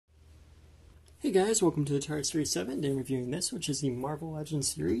Hey guys, welcome to the Atari Series 7. Today I'm reviewing this, which is the Marvel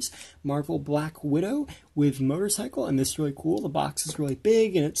Legends series, Marvel Black Widow with motorcycle, and this is really cool. The box is really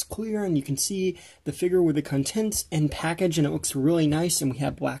big and it's clear, and you can see the figure with the contents and package, and it looks really nice, and we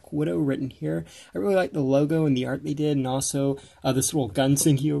have Black Widow written here. I really like the logo and the art they did, and also this little gun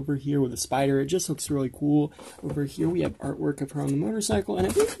thingy over here with a spider. It just looks really cool. Over here we have artwork of her on the motorcycle, and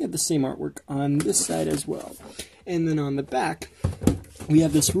I think we have the same artwork on this side as well. And then on the back, we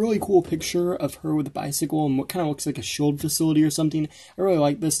have this really cool picture of her with a bicycle and what kind of looks like a shield facility or something. I really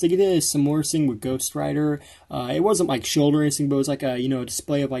like this. They did a similar thing with Ghost Rider. It wasn't like shield or anything, but it was like a, a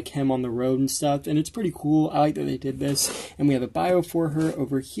display of like him on the road and stuff. And it's pretty cool. I like that they did this. And we have a bio for her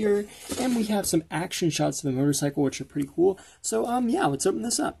over here. And we have some action shots of the motorcycle, which are pretty cool. So, yeah, let's open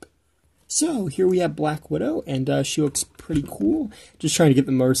this up. So, here we have Black Widow, and she looks pretty cool. Just trying to get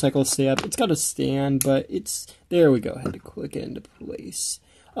the motorcycle to stay up. It's got a stand, but it's... There we go. I had to click it into place.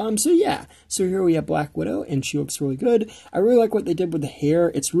 So here we have Black Widow, and she looks really good. I really like what they did with the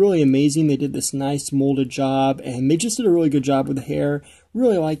hair. It's really amazing. They did this nice molded job, and they just did a really good job with the hair.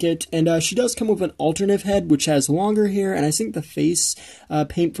 Really like it. And she does come with an alternative head, which has longer hair, and I think the face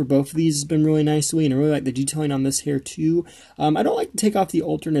paint for both of these has been really nicely, and I really like the detailing on this hair too. I don't like to take off the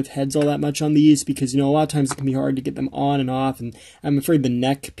alternative heads all that much on these because, a lot of times it can be hard to get them on and off, and I'm afraid the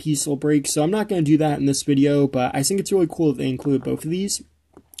neck piece will break, so I'm not going to do that in this video, but I think it's really cool that they include both of these.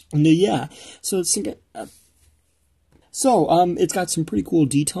 And yeah, so it's it's got some pretty cool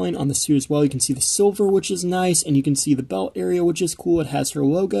detailing on the suit as well. You can see the silver, which is nice, and you can see the belt area, which is cool. It has her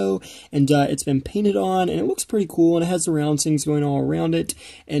logo, and it's been painted on, and it looks pretty cool, and it has the round things going all around it.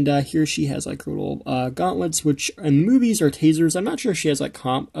 And here she has like her little gauntlets, which in the movies are tasers. I'm not sure if she has like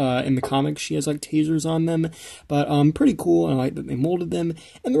in the comics she has like tasers on them, but pretty cool, and I like that they molded them.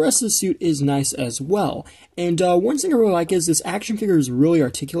 And the rest of the suit is nice as well. And one thing I really like is this action figure is really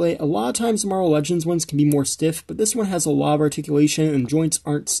articulate. A lot of times the Marvel Legends ones can be more stiff, but this one has a lot of articulation and joints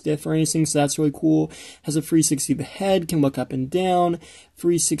aren't stiff or anything, so that's really cool. Has a 360 at the head, can look up and down,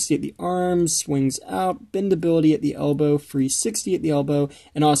 360 at the arms, swings out, bendability at the elbow, 360 at the elbow,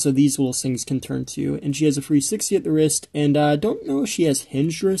 and also these little things can turn too. And she has a 360 at the wrist, and I don't know if she has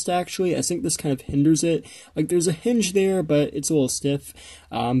hinged wrist actually. I think this kind of hinders it. Like there's a hinge there, but it's a little stiff.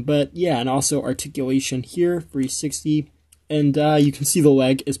 But yeah, and also articulation here, 360. And you can see the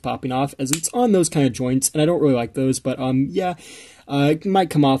leg is popping off as it's on those kind of joints, and I don't really like those, but yeah, it might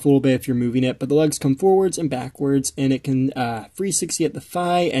come off a little bit if you're moving it, but the legs come forwards and backwards, and it can 360 at the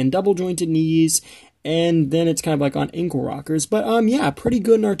thigh and double jointed knees, and then it's kind of like on ankle rockers. But yeah, pretty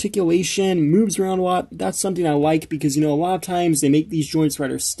good in articulation, moves around a lot. That's something I like because, a lot of times they make these joints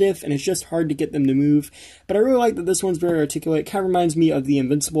rather stiff and it's just hard to get them to move. But I really like that this one's very articulate. It kind of reminds me of the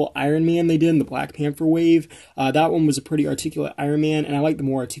Invincible Iron Man they did in the Black Panther wave. That one was a pretty articulate Iron Man, and I like the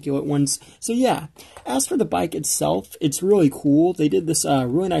more articulate ones. So yeah, as for the bike itself, it's really cool. They did this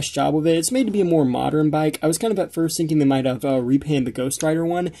really nice job with it. It's made to be a more modern bike. I was kind of at first thinking they might have repainted the Ghost Rider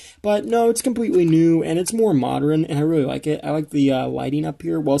one, but no, it's completely new. And it's more modern, and I really like it. I like the lighting up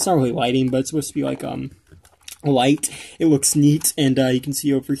here. Well, it's not really lighting, but it's supposed to be like a light. It looks neat, and you can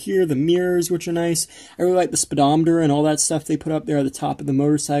see over here the mirrors, which are nice. I really like the speedometer and all that stuff they put up there at the top of the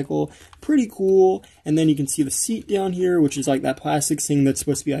motorcycle. Pretty cool. And then you can see the seat down here, which is like that plastic thing that's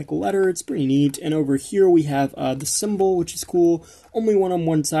supposed to be like a letter. It's pretty neat. And over here we have the symbol, which is cool. Only one on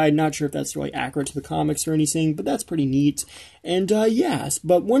one side. Not sure if that's really accurate to the comics or anything, but that's pretty neat. And yes,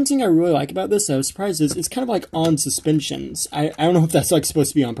 but one thing I really like about this, I was surprised, is it's kind of like on suspensions. I don't know if that's like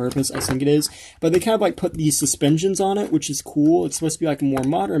supposed to be on purpose. I think it is. But they kind of like put these suspensions on it, which is cool. It's supposed to be like a more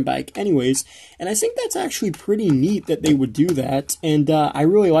modern bike anyways. And I think that's actually pretty neat that they would do that. And I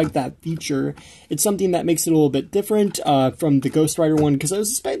really like that feature. It's something that makes it a little bit different from the Ghost Rider one, because I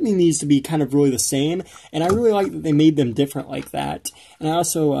was expecting these to be kind of really the same, and I really like that they made them different like that. And I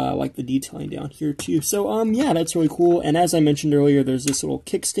also like the detailing down here too. So yeah, that's really cool. And as I mentioned earlier, there's this little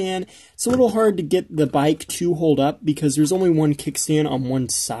kickstand. It's a little hard to get the bike to hold up because there's only one kickstand on one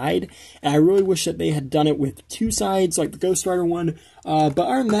side, and I really wish that they had done it with two sides like the Ghost Rider one. But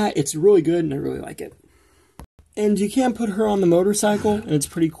other than that, it's really good, and I really like it. And you can put her on the motorcycle, and it's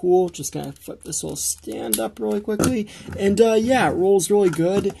pretty cool. Just gonna flip this little stand up really quickly. And yeah, it rolls really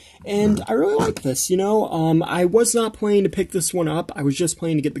good. And I really like this, I was not planning to pick this one up. I was just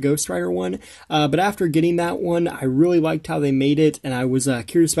planning to get the Ghost Rider one. But after getting that one, I really liked how they made it, and I was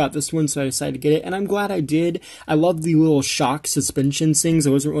curious about this one, so I decided to get it. And I'm glad I did. I love the little shock suspension things.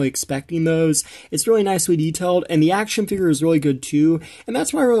 I wasn't really expecting those. It's really nicely detailed, and the action figure is really good too. And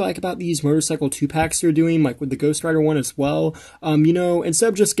that's what I really like about these motorcycle 2-packs they're doing, like with the Ghost Rider one as well. You know, instead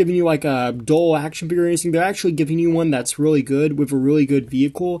of just giving you like a dull action figure or anything, they're actually giving you one that's really good with a really good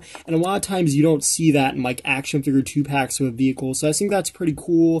vehicle. And a lot of times you don't see that in like action figure 2-packs with vehicles. So I think that's pretty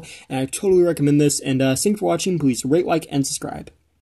cool, and I totally recommend this. And thanks for watching. Please rate, like, and subscribe.